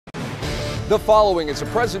The following is a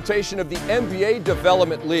presentation of the NBA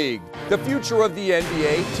Development League, the future of the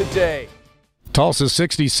NBA today. Tulsa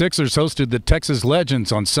 66ers hosted the Texas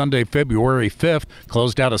Legends on Sunday, February 5th,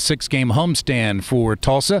 closed out a 6-game homestand for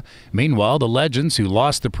Tulsa. Meanwhile, the Legends, who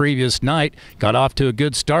lost the previous night, got off to a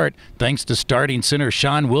good start thanks to starting center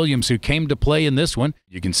Sean Williams, who came to play in this one.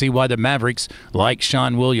 You can see why the Mavericks like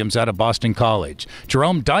Sean Williams out of Boston College.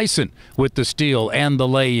 Jerome Dyson with the steal and the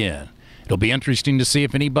lay-in. It'll be interesting to see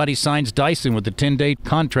if anybody signs Dyson with the 10-day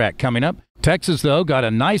contract coming up. Texas, though, got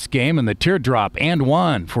a nice game in the teardrop and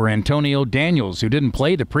one for Antonio Daniels, who didn't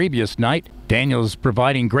play the previous night. Daniels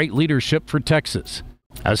providing great leadership for Texas.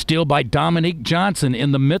 A steal by Dominique Johnson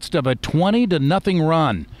in the midst of a 20-0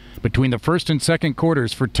 run between the first and second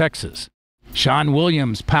quarters for Texas. Sean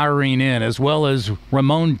Williams powering in, as well as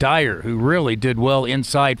Ramon Dyer, who really did well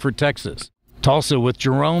inside for Texas. Tulsa with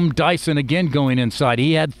Jerome Dyson again going inside.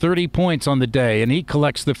 He had 30 points on the day, and he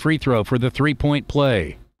collects the free throw for the three-point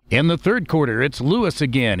play. In the third quarter, it's Lewis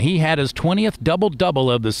again. He had his 20th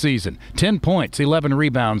double-double of the season. 10 points, 11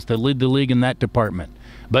 rebounds to lead the league in that department.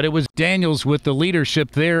 But it was Daniels with the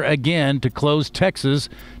leadership there again to close Texas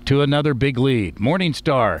to another big lead.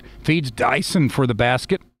 Morningstar feeds Dyson for the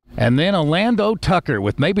basket. And then Orlando Tucker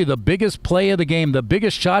with maybe the biggest play of the game, the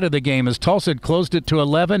biggest shot of the game, as Tulsa had closed it to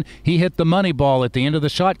 11. He hit the money ball at the end of the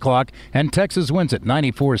shot clock, and Texas wins it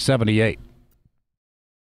 94-78.